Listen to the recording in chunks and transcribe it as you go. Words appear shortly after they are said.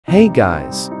Hey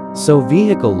guys, so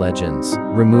Vehicle Legends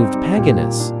removed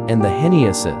PAGANIS and the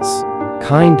HENNESSYs.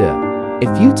 Kinda.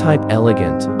 If you type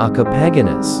elegant, aka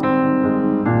PAGANIS,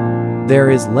 there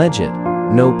is legit,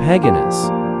 no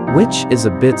PAGANIS, which is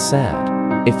a bit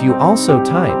sad. If you also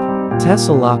type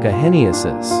Tessalaka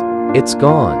HENNESSYs, it's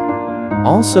gone.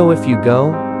 Also, if you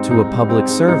go to a public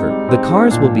server, the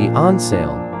cars will be on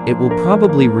sale. It will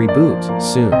probably reboot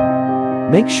soon.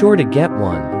 Make sure to get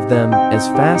one of them as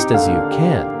fast as you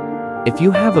can. If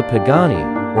you have a Pagani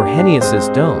or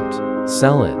HENNESSYs, don't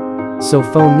sell it. So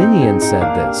Phoninian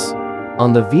said this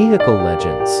on the Vehicle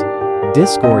Legends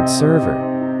Discord server.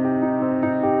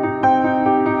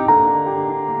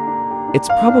 It's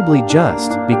probably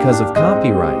just because of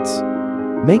copyrights.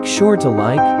 Make sure to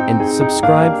like and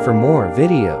subscribe for more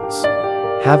videos.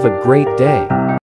 Have a great day.